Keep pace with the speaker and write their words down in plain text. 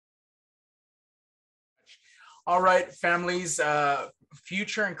All right, families,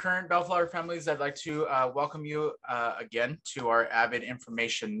 future and current Bellflower families, I'd like to welcome you again to our AVID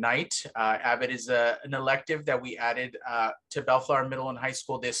Information Night. AVID is an elective that we added to Bellflower Middle and High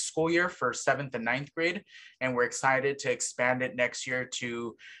School this school year for 7th and 9th grade, and we're excited to expand it next year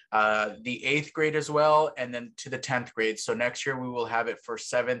to the 8th grade as well, and then to the 10th grade. So next year we will have it for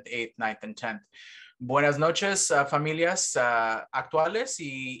 7th, 8th, 9th, and 10th. Buenas noches, familias actuales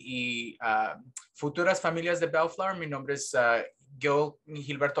y futuras familias de Bellflower. Mi nombre es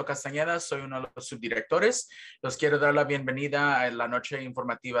Gilberto Castañeda, soy uno de los subdirectores. Los quiero dar la bienvenida a la noche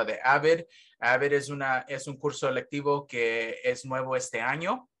informativa de AVID. AVID es un curso electivo que es nuevo este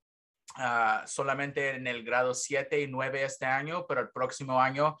año. Solamente en el grado 7 y 9 este año, pero el próximo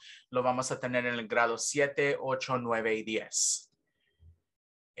año lo vamos a tener en el grado 7, 8, 9 y 10.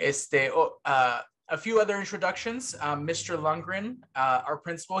 A few other introductions. Mr. Lundgren, our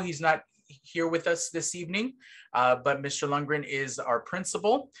principal, he's not here with us this evening, but Mr. Lundgren is our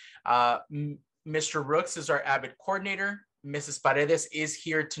principal. Mr. Rooks is our AVID coordinator. Mrs. Paredes is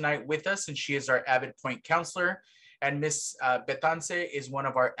here tonight with us, and she is our AVID point counselor. And Ms. Betance is one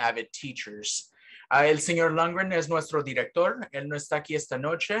of our AVID teachers. El señor Lundgren es nuestro director. Él no está aquí esta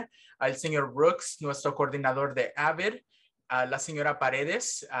noche. El señor Rooks, nuestro coordinador de AVID. La señora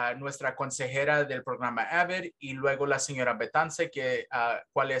Paredes, nuestra consejera del programa AVID, y luego la señora Betance,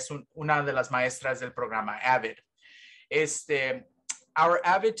 cual es una de las maestras del programa AVID. Our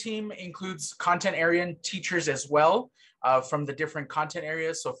AVID team includes content area teachers as well from the different content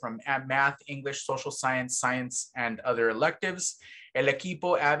areas, so from math, English, social science, science, and other electives. El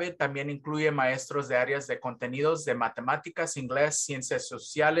equipo AVID también incluye maestros de áreas de contenidos de matemáticas, inglés, ciencias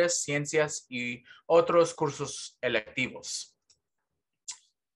sociales, ciencias y otros cursos electivos.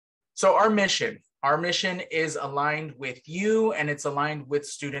 So our mission is aligned with you, and it's aligned with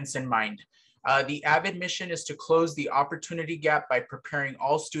students in mind. The AVID mission is to close the opportunity gap by preparing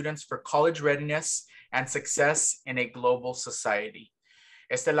all students for college readiness and success in a global society.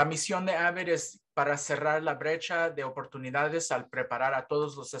 La misión de AVID es para cerrar la brecha de oportunidades al preparar a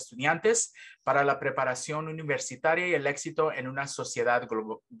todos los estudiantes para la preparación universitaria y el éxito en una sociedad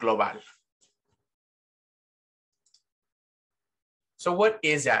global. So what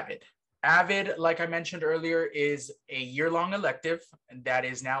is AVID? AVID, like I mentioned earlier, is a year-long elective that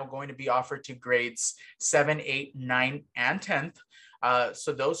is now going to be offered to grades 7, 8, 9, and 10th.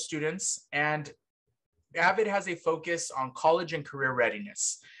 So those students, and AVID has a focus on college and career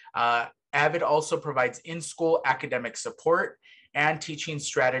readiness. AVID also provides in-school academic support and teaching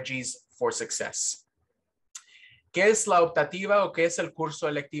strategies for success. ¿Qué es la optativa o qué es el curso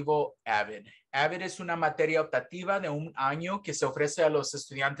electivo AVID? AVID es una materia optativa de un año que se ofrece a los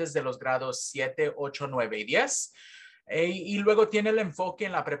estudiantes de los grados 7, 8, 9 y 10. Y luego tiene el enfoque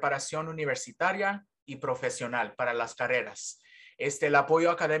en la preparación universitaria y profesional para las carreras. El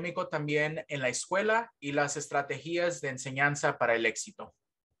apoyo académico también en la escuela y las estrategias de enseñanza para el éxito.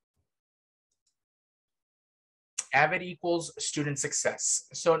 AVID equals student success.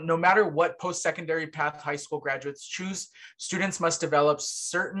 So no matter what post-secondary path high school graduates choose, students must develop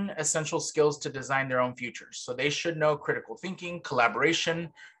certain essential skills to design their own futures. So they should know critical thinking,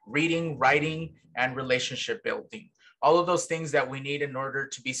 collaboration, reading, writing, and relationship building. All of those things that we need in order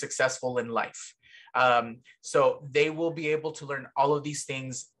to be successful in life. So they will be able to learn all of these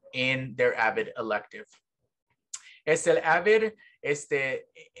things in their AVID elective. El AVID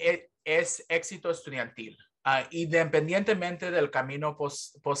es éxito estudiantil. Independientemente del camino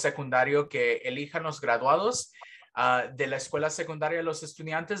postsecundario que elijan los graduados de la escuela secundaria, los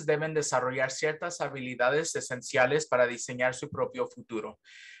estudiantes deben desarrollar ciertas habilidades esenciales para diseñar su propio futuro.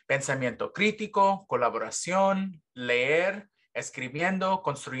 Pensamiento crítico, colaboración, leer, escribiendo,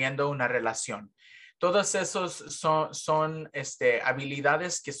 construyendo una relación. Todos esos son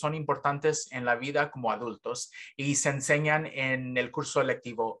habilidades que son importantes en la vida como adultos y se enseñan en el curso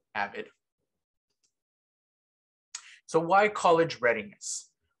electivo AVID. So why college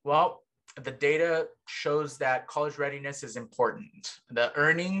readiness? Well, the data shows that college readiness is important. The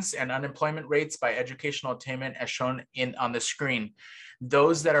earnings and unemployment rates by educational attainment as shown on the screen.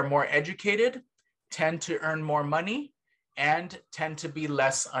 Those that are more educated tend to earn more money and tend to be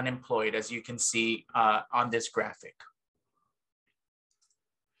less unemployed, as you can see on this graphic.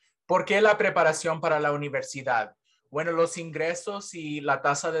 ¿Por qué la preparación para la universidad? Bueno, los ingresos y la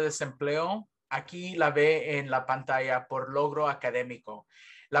tasa de desempleo aquí la ve en la pantalla por logro académico.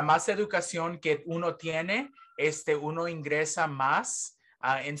 La más educación que uno tiene, uno ingresa más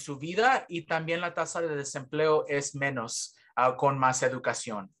en su vida y también la tasa de desempleo es menos con más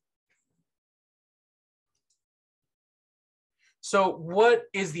educación. So what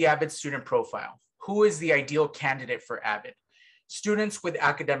is the AVID student profile? who is the ideal candidate for AVID? Students with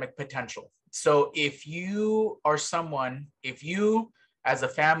academic potential. So if you are someone, if you as a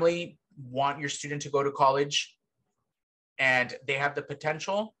family want your student to go to college and they have the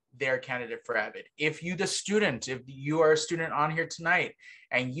potential, they're a candidate for AVID. If you, the student, if you are a student on here tonight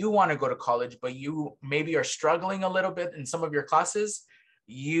and you want to go to college, but you maybe are struggling a little bit in some of your classes,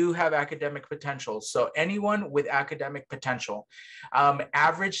 you have academic potential. So anyone with academic potential,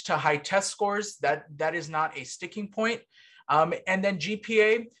 average to high test scores, that is not a sticking point. And then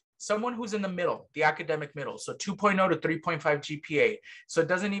GPA, someone who's in the middle, the academic middle. So 2.0 to 3.5 GPA. So it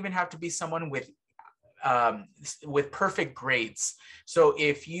doesn't even have to be someone with perfect grades. So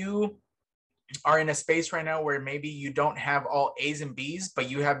if you are in a space right now where maybe you don't have all A's and B's, but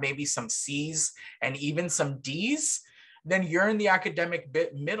you have maybe some C's and even some D's, then you're in the academic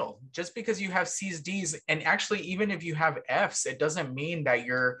middle. Just because you have C's, D's, and actually even if you have F's, it doesn't mean that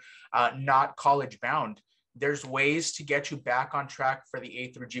you're not college bound. There's ways to get you back on track for the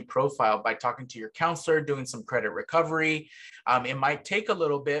A through G profile by talking to your counselor, doing some credit recovery. It might take a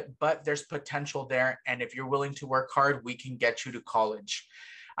little bit, but there's potential there. And if you're willing to work hard, we can get you to college.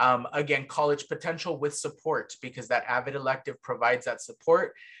 Again, college potential with support, because that AVID elective provides that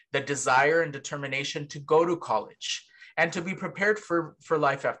support, the desire and determination to go to college and to be prepared for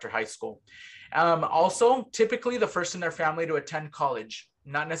life after high school. Also, typically the first in their family to attend college,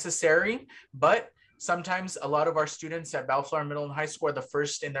 not necessary, but sometimes a lot of our students at Bellflower Middle and High School are the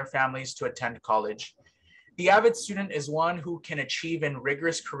first in their families to attend college. The AVID student is one who can achieve in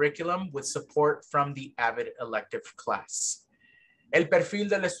rigorous curriculum with support from the AVID elective class. El perfil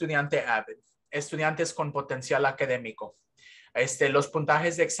del estudiante AVID, estudiantes con potencial académico. Los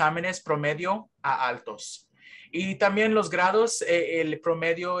puntajes de exámenes promedio a altos. Y también los grados, el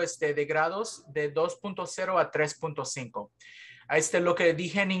promedio de grados de 2.0 a 3.5. Lo que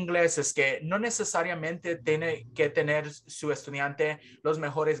dije en inglés es que no necesariamente tiene que tener su estudiante los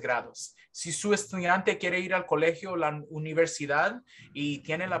mejores grados. Si su estudiante quiere ir al colegio o la universidad y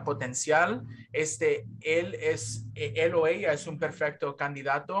tiene la potencial, él o ella es un perfecto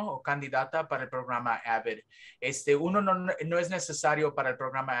candidato o candidata para el programa AVID. Uno no es necesario para el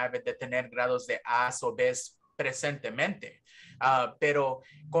programa AVID de tener grados de A o B presentemente. Pero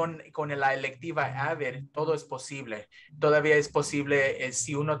con la electiva AVID todo es posible. Todavía es posible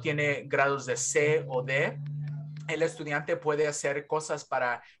si uno tiene grados de C o D, el estudiante puede hacer cosas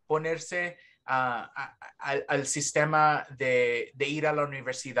para ponerse al sistema de ir a la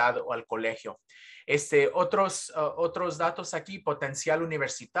universidad o al colegio. Otros datos aquí: potencial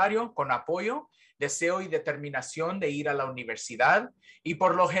universitario con apoyo, deseo y determinación de ir a la universidad y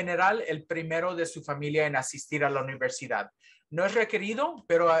por lo general el primero de su familia en asistir a la universidad. No es requerido,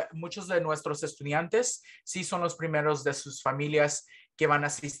 pero muchos de nuestros estudiantes sí son los primeros de sus familias que van a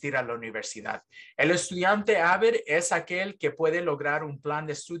asistir a la universidad. El estudiante AVID es aquel que puede lograr un plan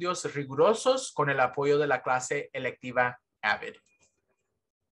de estudios rigurosos con el apoyo de la clase electiva AVID.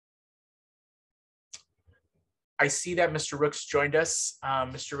 I see that Mr. Rooks joined us.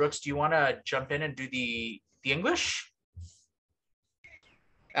 Mr. Rooks, do you want to jump in and do the English?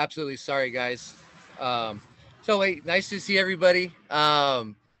 Absolutely. Sorry, guys. So hey, nice to see everybody.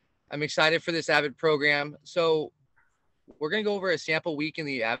 I'm excited for this AVID program. So we're going to go over a sample week in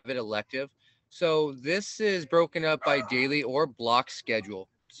the AVID elective. So this is broken up by daily or block schedule.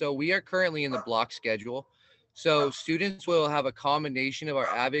 So we are currently in the block schedule. So students will have a combination of our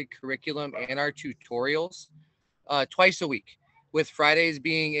AVID curriculum and our tutorials twice a week, with Fridays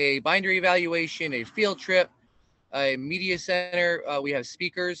being a binder evaluation, a field trip, a media center. We have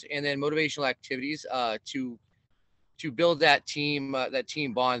speakers and then motivational activities to build that team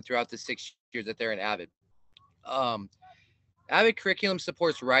bond throughout the 6 years that they're in AVID. AVID curriculum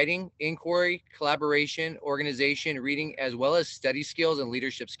supports writing, inquiry, collaboration, organization, reading, as well as study skills and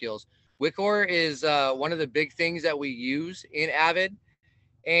leadership skills. WICOR is one of the big things that we use in AVID,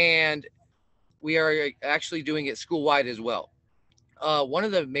 and we are actually doing it school-wide as well. One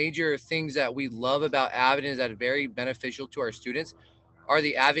of the major things that we love about AVID is that very beneficial to our students are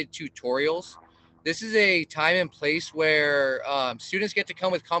the AVID tutorials. This is a time and place where students get to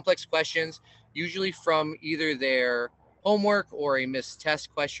come with complex questions, usually from either their homework or a missed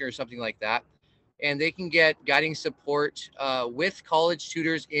test question or something like that. And they can get guiding support with college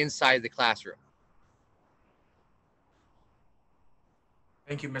tutors inside the classroom.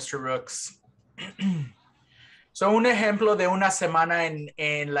 Thank you, Mr. Rooks. So, un ejemplo de una semana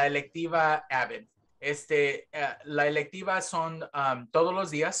en la electiva AVID. La electiva son todos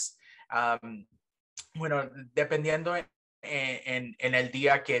los días. Bueno, dependiendo en el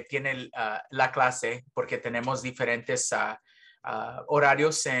día que tiene la clase, porque tenemos diferentes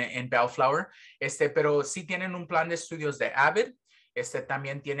horarios en Bellflower, pero sí tienen un plan de estudios de AVID.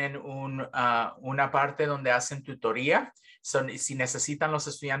 También tienen una parte donde hacen tutoría. Si necesitan los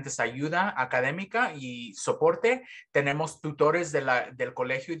estudiantes ayuda académica y soporte, tenemos tutores del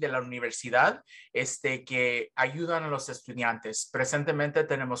colegio y de la universidad que ayudan a los estudiantes. Presentemente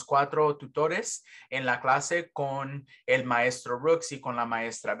tenemos 4 tutores en la clase con el maestro Brooks y con la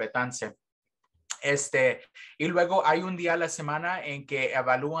maestra Betance. Y luego hay un día a la semana en que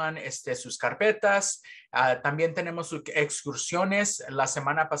evalúan sus carpetas. También tenemos excursiones. La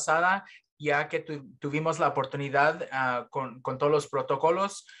semana pasada, ya que tuvimos la oportunidad con todos los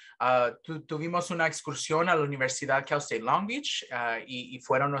protocolos, tuvimos una excursión a la Universidad Cal State Long Beach y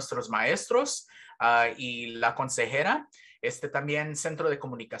fueron nuestros maestros y la consejera. También centro de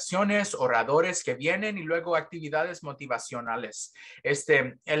comunicaciones, oradores que vienen y luego actividades motivacionales.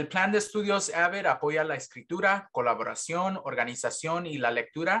 El plan de estudios AVID apoya la escritura, colaboración, organización y la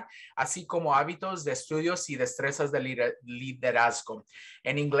lectura, así como hábitos de estudios y destrezas de liderazgo.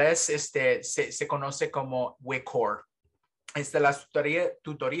 En inglés, se conoce como WICOR. Las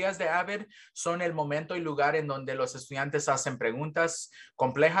tutorías de AVID son el momento y lugar en donde los estudiantes hacen preguntas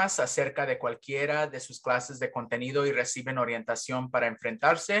complejas acerca de cualquiera de sus clases de contenido y reciben orientación para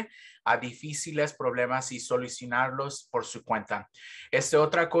enfrentarse a difíciles problemas y solucionarlos por su cuenta.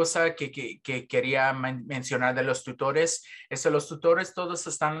 Otra cosa que quería mencionar de los tutores los tutores todos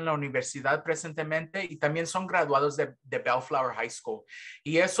están en la universidad presentemente y también son graduados de Bellflower High School.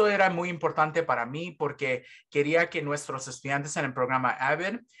 Y eso era muy importante para mí porque quería que nuestros estudiantes en el programa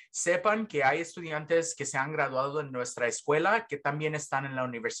AVID sepan que hay estudiantes que se han graduado en nuestra escuela que también están en la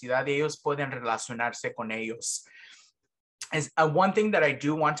universidad y ellos pueden relacionarse con ellos. One thing that I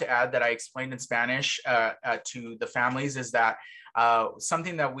do want to add that I explained in Spanish to the families is that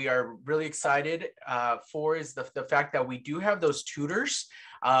something that we are really excited for is the fact that we do have those tutors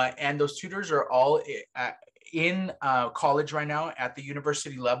and those tutors are all in college right now at the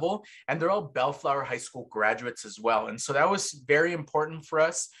university level, and they're all Bellflower High School graduates as well. And so that was very important for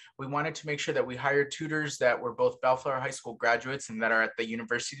us. We wanted to make sure that we hired tutors that were both Bellflower High School graduates and that are at the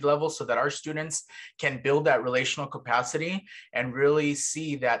university level so that our students can build that relational capacity and really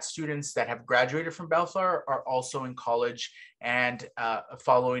see that students that have graduated from Bellflower are also in college and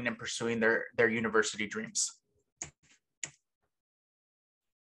following and pursuing their university dreams.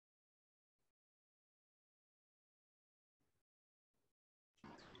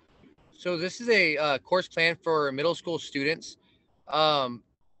 So this is a course plan for middle school students.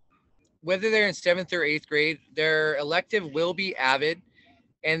 Whether they're in 7th or 8th grade, their elective will be AVID,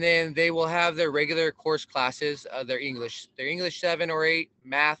 and then they will have their regular course classes, their English 7 or 8,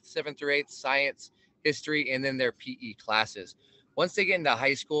 math 7 through 8, science, history, and then their PE classes. Once they get into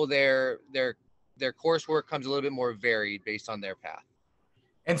high school, their coursework comes a little bit more varied based on their path.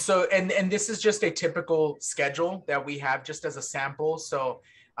 And so, and this is just a typical schedule that we have just as a sample. So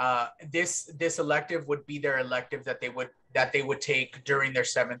this elective would be their elective that they would take during their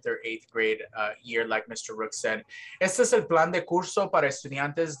 7th or 8th grade year, like Mr. Rook said. Este es el plan de curso para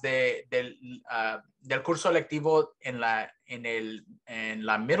estudiantes del curso electivo en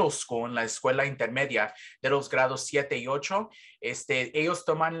la middle school, en la escuela intermedia de los grados 7 y 8. Ellos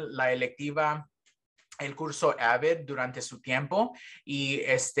toman la electiva el curso AVID durante su tiempo y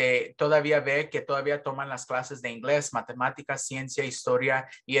todavía ve que todavía toman las clases de inglés, matemáticas, ciencia, historia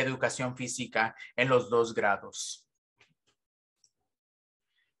y educación física en los 2 grados.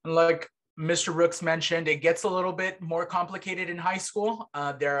 Like Mr. Rooks mentioned, it gets a little bit more complicated in high school.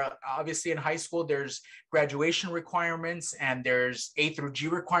 Obviously in high school, there's graduation requirements and there's A through G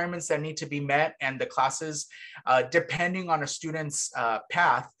requirements that need to be met, and the classes, depending on a student's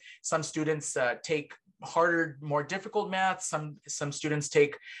path, some students take harder, more difficult math. Some students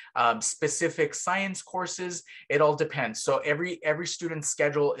take specific science courses. It all depends. So every student's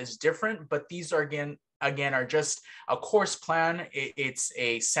schedule is different, but these are again are just a course plan. It's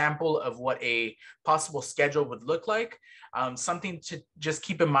a sample of what a possible schedule would look like. Something to just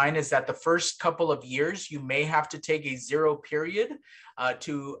keep in mind is that the first couple of years, you may have to take a 0 period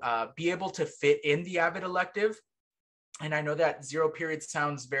to be able to fit in the AVID elective. And I know that 0 period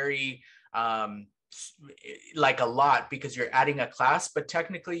sounds very like a lot because you're adding a class, but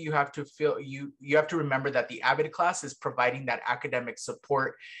technically you have to remember that the AVID class is providing that academic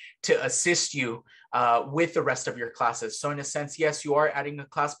support to assist you with the rest of your classes. So in a sense, yes, you are adding a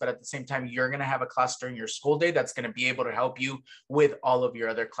class, but at the same time, you're going to have a class during your school day that's going to be able to help you with all of your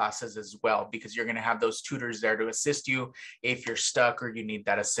other classes as well, because you're going to have those tutors there to assist you if you're stuck or you need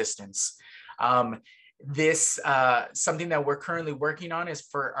that assistance. This something that we're currently working on is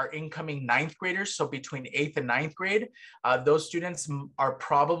for our incoming ninth graders. So between 8th and 9th grade, those students are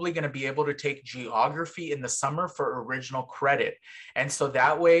probably going to be able to take geography in the summer for original credit. And so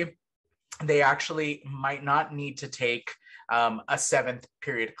that way they actually might not need to take a 7th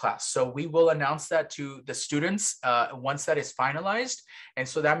period class. So we will announce that to the students once that is finalized. And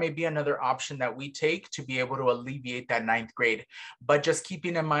so that may be another option that we take to be able to alleviate that 9th grade. But just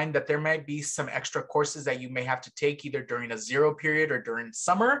keeping in mind that there might be some extra courses that you may have to take either during a 0 period or during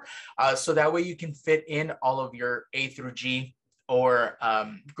summer. So that way you can fit in all of your A through G or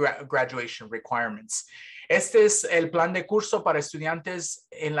graduation requirements. Este es el plan de curso para estudiantes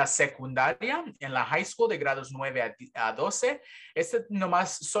en la secundaria, en la high school de grados 9 a 12. Este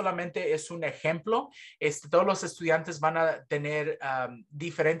nomás solamente es un ejemplo. Todos los estudiantes van a tener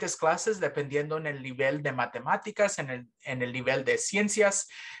diferentes clases dependiendo en el nivel de matemáticas, en el nivel de ciencias,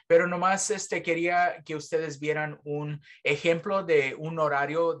 pero nomás quería que ustedes vieran un ejemplo de un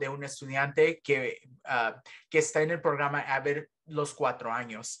horario de un estudiante que está en el programa AVID los 4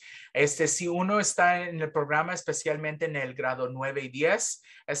 años. Si uno está en el programa, especialmente en el grado 9 y 10,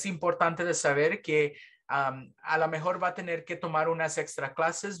 es importante de saber que a lo mejor va a tener que tomar unas extra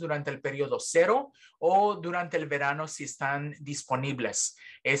clases durante el periodo 0 o durante el verano si están disponibles.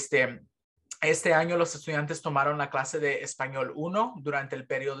 Este año los estudiantes tomaron la clase de español 1 durante el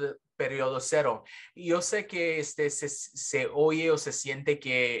periodo 0. Y yo sé que se oye o se siente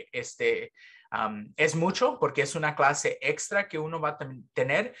que es mucho porque es una clase extra que uno va a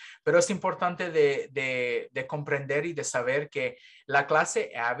tener, pero es importante de comprender y de saber que la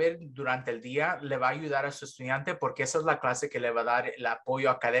clase AVID durante el día le va a ayudar a su estudiante porque esa es la clase que le va a dar el apoyo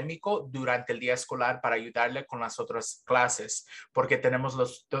académico durante el día escolar para ayudarle con las otras clases, porque tenemos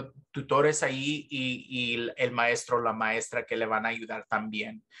los tutores ahí y el maestro o la maestra que le van a ayudar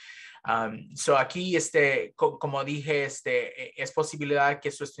también. Aquí, como dije, es posibilidad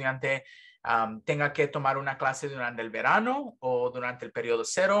que su estudiante tenga que tomar una clase durante el verano o durante el periodo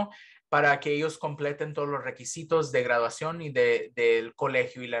 0 para que ellos completen todos los requisitos de graduación y del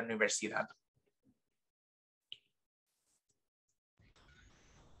colegio y la universidad.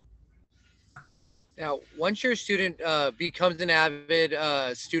 Now, once your student becomes an AVID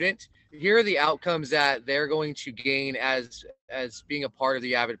student, here are the outcomes that they're going to gain as being a part of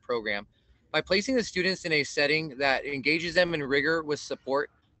the AVID program. By placing the students in a setting that engages them in rigor with support,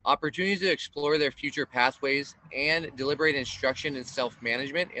 opportunities to explore their future pathways, and deliberate instruction in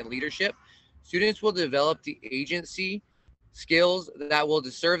self-management and leadership, students will develop the agency skills that will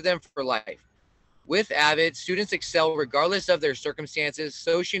serve them for life. With AVID, students excel regardless of their circumstances,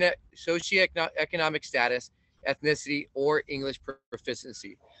 socioeconomic status, ethnicity, or English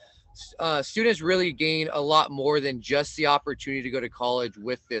proficiency. Students really gain a lot more than just the opportunity to go to college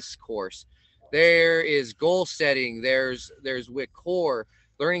with this course. There is goal setting, there's WIC core,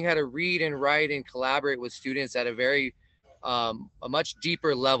 learning how to read and write and collaborate with students at a much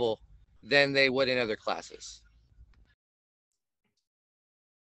deeper level than they would in other classes.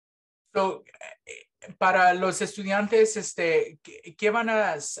 So, para los estudiantes, ¿qué van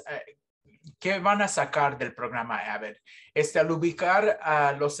a sacar del programa AVID? Al ubicar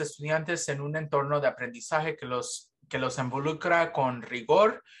a los estudiantes en un entorno de aprendizaje que los involucra con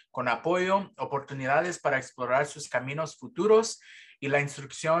rigor, con apoyo, oportunidades para explorar sus caminos futuros y la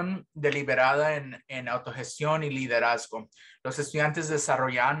instrucción deliberada en autogestión y liderazgo. Los estudiantes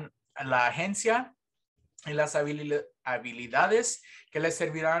desarrollan la agencia y las habilidades que les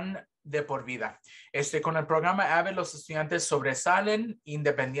servirán de por vida. Con el programa AVID, los estudiantes sobresalen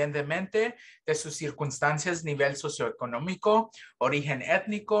independientemente de sus circunstancias, nivel socioeconómico, origen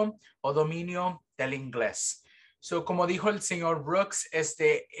étnico o dominio del inglés. Como dijo el señor Brooks,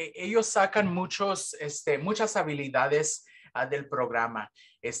 ellos sacan muchas habilidades del programa,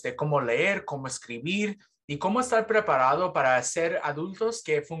 cómo leer, cómo escribir y cómo estar preparado para ser adultos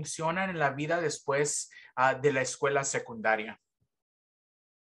que funcionan en la vida después de la escuela secundaria.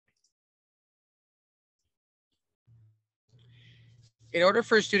 In order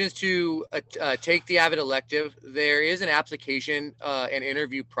for students to take the AVID elective, there is an application and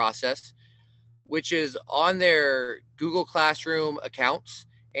interview process, which is on their Google Classroom accounts.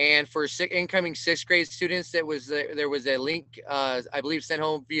 And for incoming 6th grade students, there was a link, I believe, sent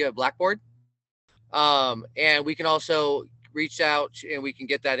home via Blackboard. And we can also reach out and we can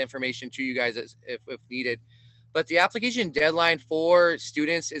get that information to you guys if needed. But the application deadline for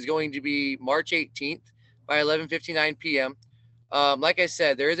students is going to be March 18th by 11:59 p.m. Like I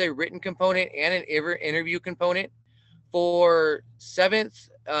said, there is a written component and an interview component. For 7th,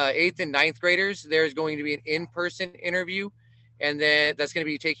 8th, and 9th graders, there's going to be an in-person interview. And then that's going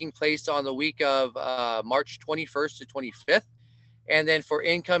to be taking place on the week of March 21st to 25th. And then for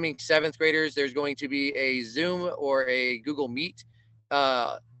incoming 7th graders, there's going to be a Zoom or a Google Meet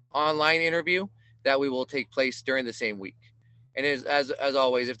online interview that we will take place during the same week. And as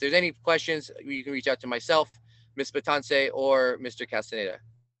always, if there's any questions, you can reach out to myself, Ms. Batance, or Mr. Castaneda.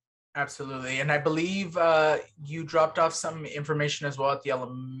 Absolutely. And I believe you dropped off some information as well at the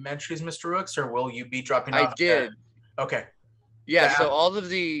elementaries, Mr. Rooks, or will you be dropping off? I did. Okay. Yeah. So all of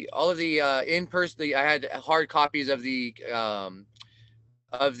the in-person, I had hard copies of the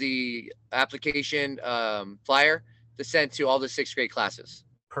application flyer to send to all the 6th grade classes.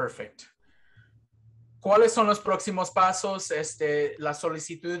 Perfect. ¿Cuáles son los próximos pasos? La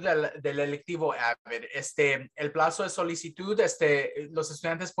solicitud del electivo AVID. El plazo de solicitud, los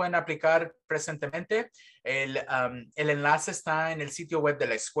estudiantes pueden aplicar presentemente. El enlace está en el sitio web de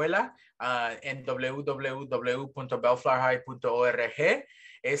la escuela, en www.bellflowerhigh.org.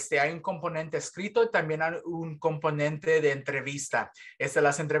 Hay un componente escrito y también hay un componente de entrevista.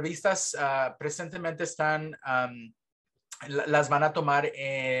 Las entrevistas presentemente están... las van a tomar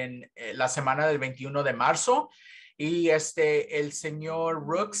en la semana del 21 de marzo. Y el señor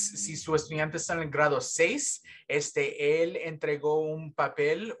Rooks, si su estudiante está en el grado 6, él entregó un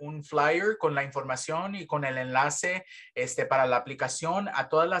papel, un flyer con la información y con el enlace para la aplicación a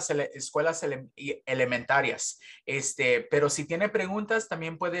todas las escuelas elementarias. Pero si tiene preguntas,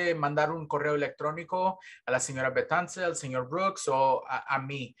 también puede mandar un correo electrónico a la señora Betance, al señor Rooks o a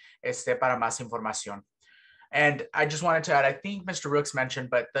mí para más información. And I just wanted to add, I think Mr. Rooks mentioned,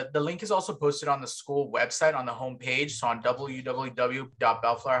 but the link is also posted on the school website on the homepage. So on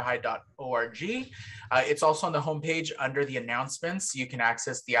www.bellflowerhigh.org. It's also on the homepage under the announcements. You can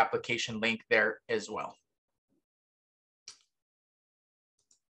access the application link there as well.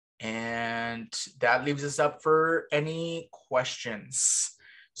 And that leaves us up for any questions.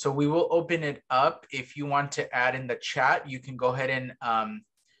 So we will open it up. If you want to add in the chat, you can go ahead and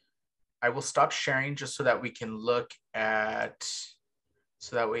I will stop sharing just so that we can look at,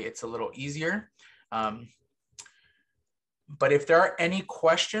 so that way it's a little easier. But if there are any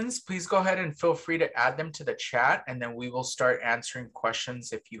questions, please go ahead and feel free to add them to the chat, and then we will start answering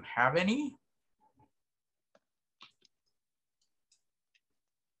questions if you have any.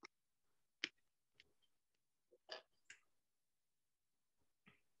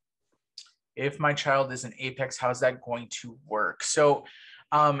 If my child is in Apex, how's that going to work? So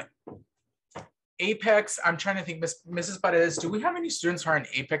Apex, I'm trying to think, Mrs. Paredes, do we have any students who are in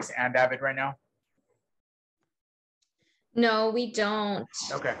Apex and AVID right now? No, we don't.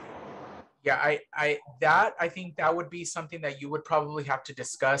 Okay. Yeah, I think that would be something that you would probably have to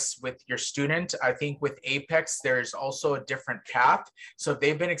discuss with your student. I think with Apex, there's also a different path. So if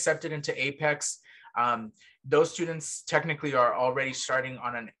they've been accepted into Apex, those students technically are already starting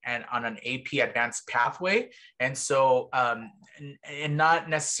on an AP advanced pathway. And so, and not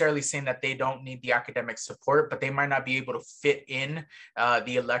necessarily saying that they don't need the academic support, but they might not be able to fit in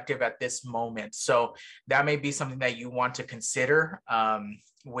the elective at this moment. So that may be something that you want to consider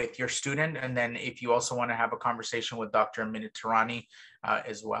with your student. And then if you also want to have a conversation with Dr. Minitirani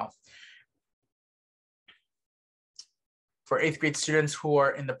as well. For 8th grade students who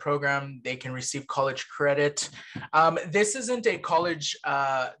are in the program, they can receive college credit. This isn't a college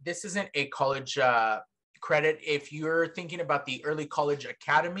credit. If you're thinking about the Early College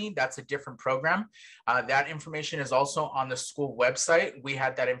Academy, that's a different program. That information is also on the school website. We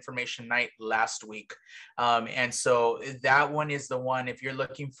had that information night last week. And so that one is the one, if you're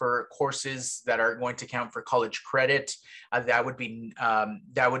looking for courses that are going to count for college credit, that would be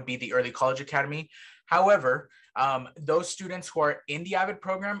the Early College Academy. However, those students who are in the AVID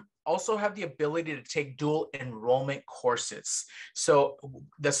program also have the ability to take dual enrollment courses. So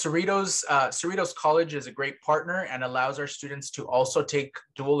the Cerritos College is a great partner and allows our students to also take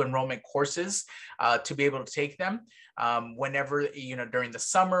dual enrollment courses to be able to take them whenever, during the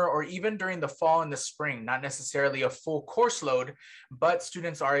summer or even during the fall and the spring, not necessarily a full course load, but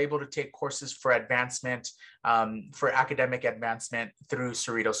students are able to take courses for advancement, for academic advancement through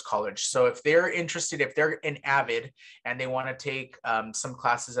Cerritos College. So if they're interested, if they're an AVID and they want to take some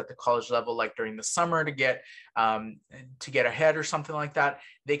classes at the college level, like during the summer to get ahead or something like that,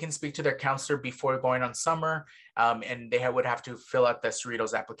 they can speak to their counselor before going on summer, and they would have to fill out the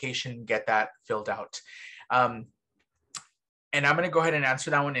Cerritos application, get that filled out. And I'm going to go ahead and answer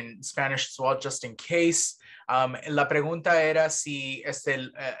that one in Spanish as well, just in case. La pregunta era si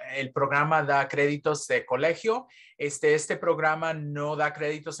el programa da créditos de colegio. Este programa no da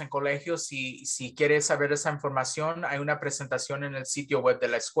créditos en colegios. Si quieres saber esa información, hay una presentación en el sitio web de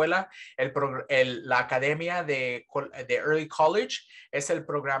la escuela. La Academia de Early College es el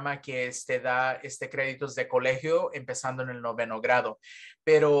programa que da créditos de colegio empezando en el 9º grado.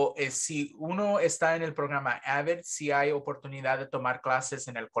 Pero si uno está en el programa AVID, sí hay oportunidad de tomar clases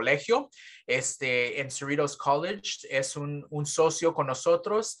en el colegio. En Cerritos College es un socio con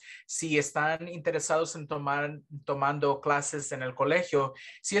nosotros. Si están interesados en tomando clases en el colegio,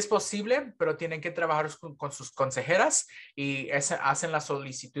 sí es posible, pero tienen que trabajar con sus consejeras y hacen la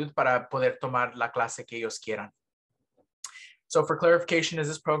solicitud para poder tomar la clase que ellos quieran. So for clarification, is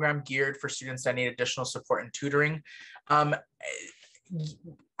this program geared for students that need additional support and tutoring?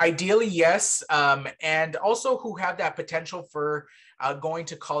 Ideally, yes, and also who have that potential for going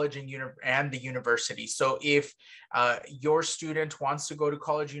to college and the university. So if your student wants to go to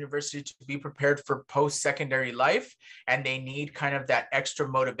college, university to be prepared for post-secondary life, and they need kind of that extra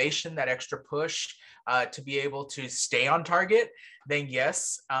motivation, that extra push to be able to stay on target, then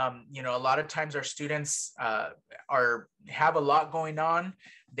yes, you know, a lot of times our students have a lot going on.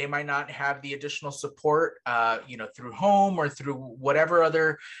 They might not have the additional support, you know, through home or through whatever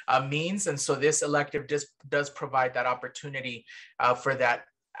other means. And so this elective does provide that opportunity for that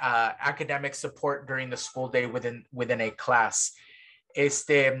academic support during the school day within a class.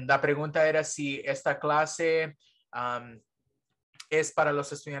 La pregunta era si esta clase es para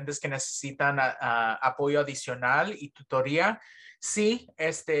los estudiantes que necesitan apoyo adicional y tutoría. Sí,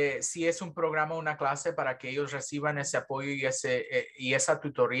 sí es un programa, una clase para que ellos reciban ese apoyo y esa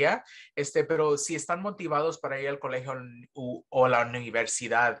tutoría, pero si están motivados para ir al colegio o la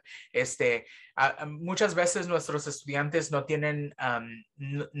universidad, muchas veces nuestros estudiantes no tienen,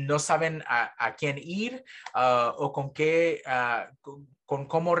 no saben a quién ir o con qué, con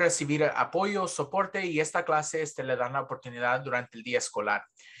cómo recibir apoyo, soporte, y esta clase le dan la oportunidad durante el día escolar.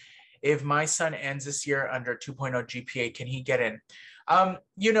 If my son ends this year under 2.0 GPA, can he get in?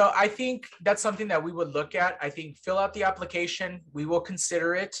 You know, I think that's something that we would look at. I think fill out the application. We will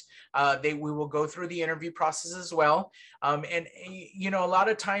consider it. We will go through the interview process as well. And, you know, a lot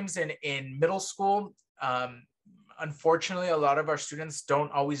of times in middle school, unfortunately, a lot of our students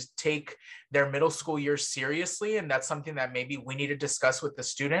don't always take their middle school years seriously. And that's something that maybe we need to discuss with the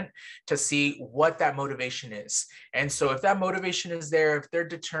student to see what that motivation is. And so if that motivation is there, if they're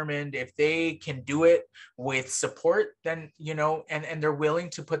determined, if they can do it with support, then, you know, and they're willing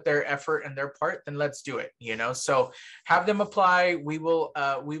to put their effort and their part, then let's do it, you know. So have them apply. We will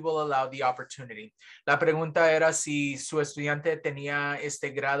allow the opportunity. La pregunta era si su estudiante tenía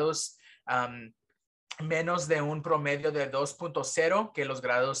grados menos de un promedio de 2.0, que los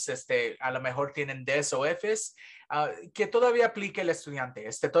grados a lo mejor tienen Ds o Fs, que todavía aplique el estudiante.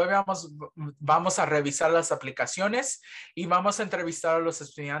 Todavía vamos a revisar las aplicaciones y vamos a entrevistar a los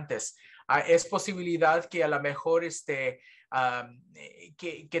estudiantes. Es posibilidad que a lo mejor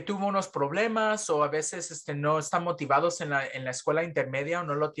que tuvo unos problemas o a veces no están motivados en la escuela intermedia o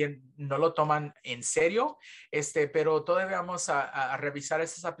no lo toman en serio, pero todavía vamos a revisar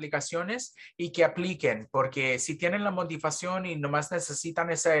esas aplicaciones y que apliquen, porque si tienen la motivación y nomás necesitan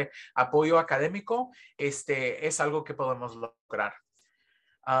ese apoyo académico, es algo que podemos lograr.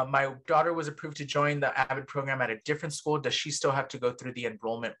 My daughter was approved to join the AVID program at a different school. Does she still have to go through the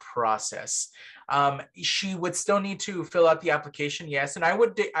enrollment process? She would still need to fill out the application, yes. And I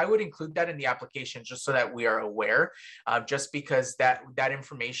would include that in the application just so that we are aware, just because that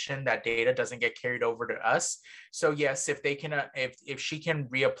information, that data doesn't get carried over to us. So yes, if they can, if she can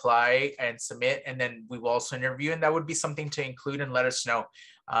reapply and submit, and then we will also interview, and that would be something to include and let us know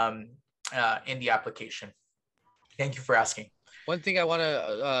in the application. Thank you for asking. One thing I want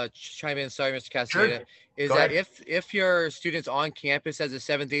to chime in, sorry, Mr. Castaneda, Sure. is Go that ahead. if your student's on campus as a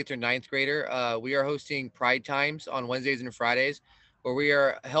 7th, 8th, or 9th grader, we are hosting Pride Times on Wednesdays and Fridays, where we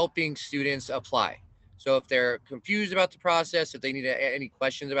are helping students apply. So if they're confused about the process, if they need any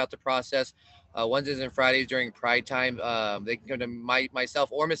questions about the process, Wednesdays and Fridays during Pride Time, they can come to myself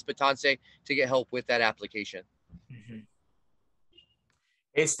or Ms. Batance to get help with that application. Mm-hmm.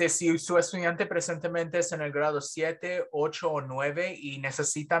 Si su estudiante presentemente es en el grado 7, 8 o 9 y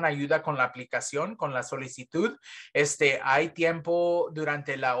necesitan ayuda con la aplicación, con la solicitud, hay tiempo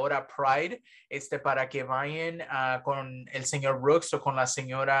durante la hora Pride, para que vayan con el señor Brooks o con la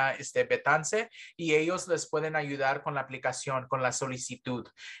señora Betance, y ellos les pueden ayudar con la aplicación, con la solicitud.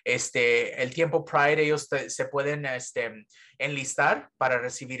 El tiempo Pride, ellos se pueden enlistar para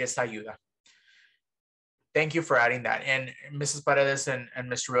recibir esa ayuda. Thank you for adding that. And Mrs. Paredes and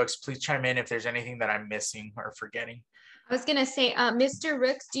Mr. Rooks, please chime in if there's anything that I'm missing or forgetting. I was gonna say, Mr.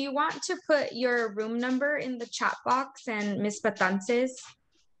 Rooks, do you want to put your room number in the chat box and Ms. Batances?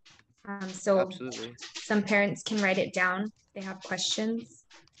 So Absolutely. some parents can write it down if they have questions.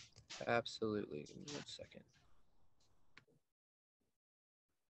 Absolutely. Give me 1 second.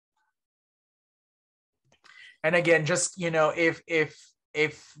 And again, just, you know,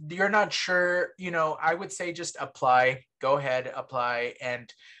 if you're not sure, you know, I would say just apply, go ahead, apply.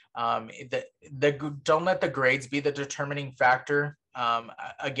 And don't let the grades be the determining factor.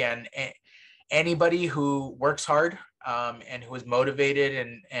 Again, anybody who works hard and who is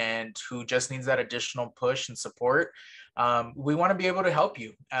motivated and who just needs that additional push and support, we want to be able to help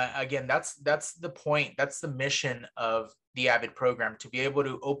you. Again, that's the point. That's the mission of the AVID program, to be able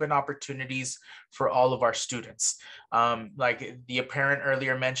to open opportunities for all of our students. Like the parent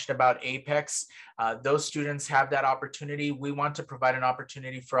earlier mentioned about Apex, those students have that opportunity. We want to provide an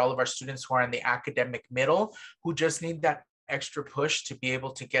opportunity for all of our students who are in the academic middle, who just need that extra push to be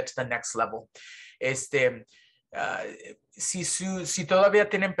able to get to the next level. Si todavía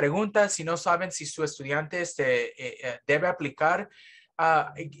tienen preguntas, si no saben si su estudiante debe aplicar,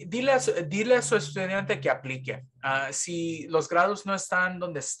 dile a su estudiante que aplique. Si los grados no están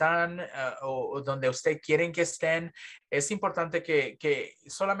donde están o donde usted quieren que estén, es importante que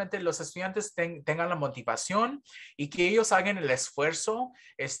solamente los estudiantes tengan la motivación y que ellos hagan el esfuerzo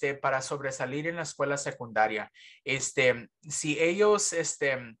para sobresalir en la escuela secundaria. Si ellos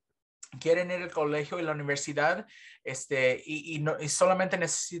quieren ir al colegio y la universidad, y solamente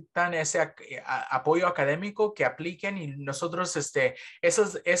necesitan ese apoyo académico, que apliquen, y nosotros, esa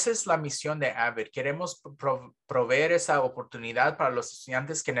es la misión de AVID. Queremos proveer esa oportunidad para los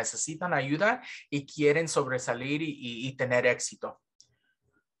estudiantes que necesitan ayuda y quieren sobresalir y tener éxito.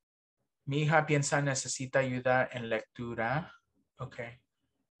 Mi hija piensa necesita ayuda en lectura. Ok.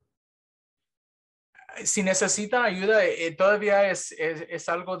 Si necesitan ayuda, todavía es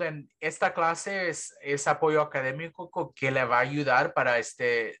algo de esta clase, es apoyo académico que le va a ayudar para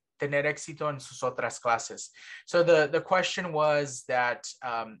tener éxito en sus otras clases. So the question was that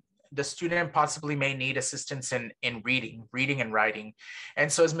the student possibly may need assistance in reading and writing.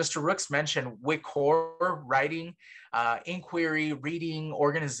 And so as Mr. Rooks mentioned, WIC-CORE, writing, inquiry, reading,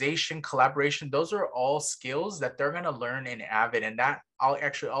 organization, collaboration, those are all skills that they're going to learn in AVID. And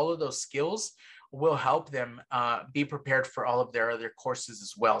all of those skills will help them be prepared for all of their other courses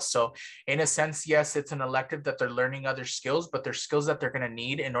as well. So in a sense, yes, it's an elective that they're learning other skills, but they're skills that they're going to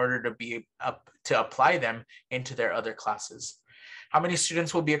need in order to apply them into their other classes. How many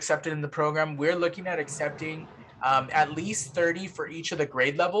students will be accepted in the program? We're looking at accepting at least 30 for each of the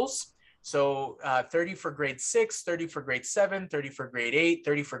grade levels. So 30 for grade 6, 30 for grade 7, 30 for grade 8,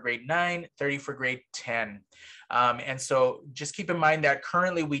 30 for grade 9, 30 for grade 10. And so just keep in mind that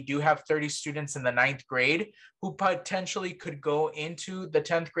currently we do have 30 students in the 9th grade who potentially could go into the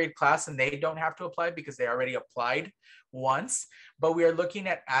 10th grade class, and they don't have to apply because they already applied once, but we are looking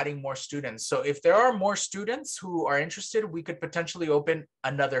at adding more students. So if there are more students who are interested, we could potentially open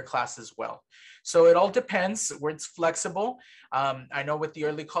another class as well. So it all depends where it's flexible. I know with the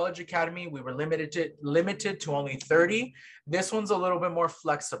Early College Academy, we were limited to only 30. This one's a little bit more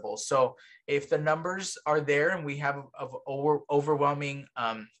flexible. So if the numbers are there and we have overwhelming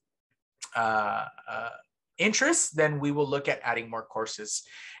interest, then we will look at adding more courses.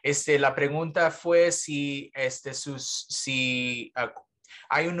 La pregunta fue si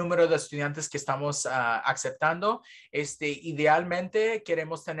hay un número de estudiantes que estamos aceptando. Idealmente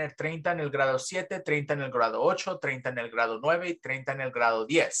queremos tener 30 en el grado 7, 30 en el grado 8, 30 en el grado 9 y 30 en el grado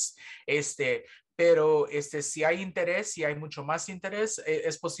 10. Pero si hay interés, si hay mucho más interés,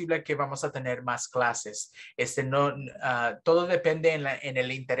 es posible que vamos a tener más clases. Todo depende en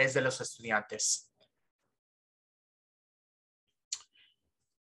el interés de los estudiantes.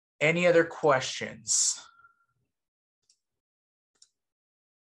 Any other questions?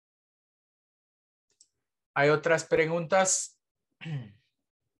 ¿Hay otras preguntas?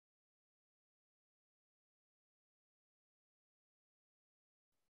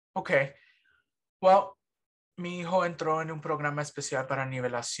 Okay. Well, mi hijo entró en un programa especial para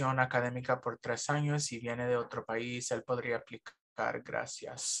nivelación académica por 3 años y viene de otro país. Él podría aplicar.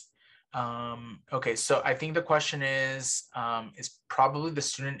 Gracias. Okay, so I think the question is probably the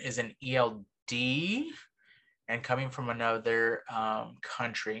student is an ELD and coming from another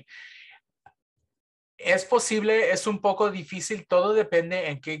country. Es posible, es un poco difícil, todo depende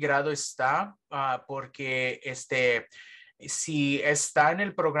en qué grado está, porque si está en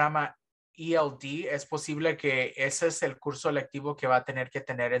el programa ELD, es posible que ese es el curso electivo que va a tener que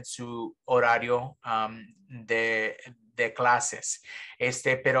tener en su horario de de clases.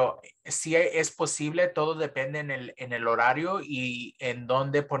 Pero sí es posible, todo depende en el horario y en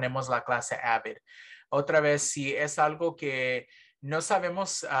dónde ponemos la clase AVID. Otra vez, si es algo que no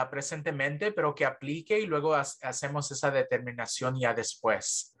sabemos presentemente, pero que aplique y luego hacemos esa determinación ya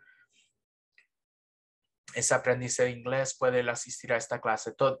después. Ese aprendiz de inglés puede asistir a esta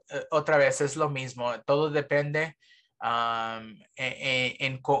clase. Otra vez es lo mismo, todo depende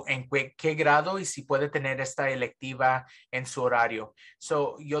en qué grado y si puede tener esta electiva en su horario.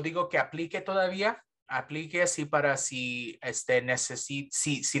 Yo digo que aplique todavía, aplique así para si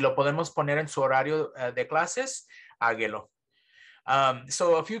si lo podemos poner en su horario de clases, hágelo.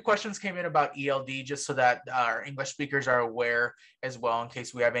 So a few questions came in about ELD, just so that our English speakers are aware as well, in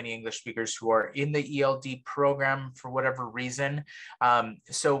case we have any English speakers who are in the ELD program for whatever reason.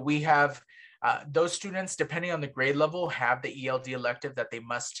 So we have those students, depending on the grade level, have the ELD elective that they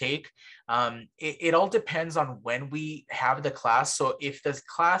must take. It all depends on when we have the class. So if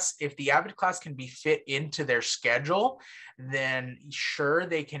the AVID class can be fit into their schedule, then sure,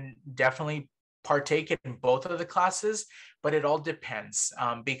 they can definitely partake in both of the classes, but it all depends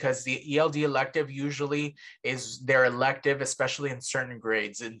because the ELD elective usually is their elective, especially in certain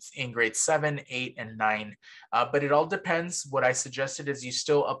grades, in grades 7, 8, and 9. But it all depends. What I suggested is you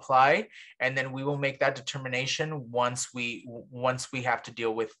still apply, and then we will make that determination once we have to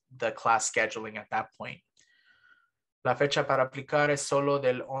deal with the class scheduling at that point. La fecha para aplicar es solo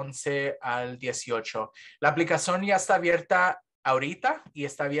del 11 al 18. La aplicación ya está abierta ahorita y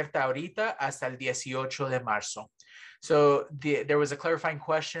está abierta ahorita hasta el 18 de marzo. So there was a clarifying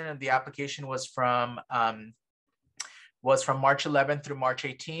question, and the application was from March 11th through March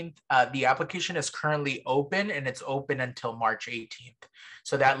 18th. The application is currently open, and it's open until March 18th.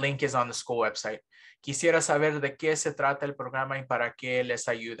 So that link is on the school website. Quisiera saber de qué se trata el programa y para qué les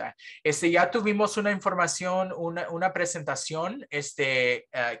ayuda. Ya tuvimos una información, una presentación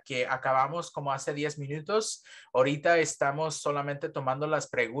que acabamos como hace 10 minutos. Ahorita estamos solamente tomando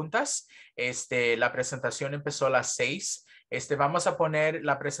las preguntas. La presentación empezó a las 6. Vamos a poner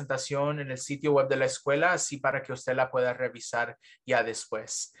la presentación en el sitio web de la escuela, así para que usted la pueda revisar ya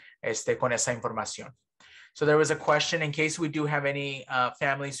después con esa información. So there was a question, in case we do have any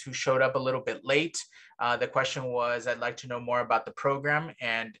families who showed up a little bit late. The question was, I'd like to know more about the program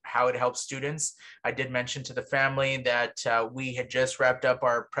and how it helps students. I did mention to the family that we had just wrapped up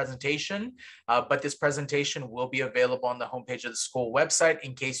our presentation, but this presentation will be available on the homepage of the school website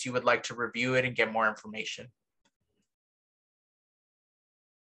in case you would like to review it and get more information.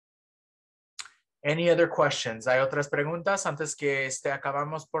 Any other questions? ¿Hay otras preguntas antes que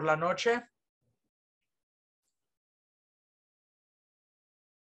acabamos por la noche?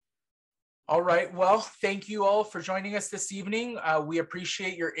 All right, well, thank you all for joining us this evening. We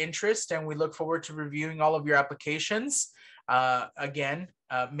appreciate your interest, and we look forward to reviewing all of your applications. Again,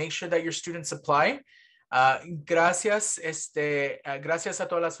 make sure that your students apply. Gracias a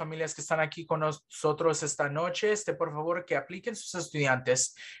todas las familias que están aquí con nosotros esta noche. Por favor, que apliquen sus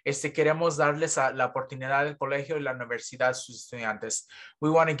estudiantes. Queremos darles la oportunidad del colegio y la universidad a sus estudiantes. We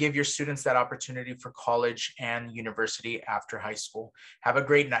want to give your students that opportunity for college and university after high school. Have a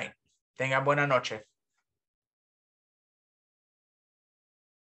great night. Tengan buena noche.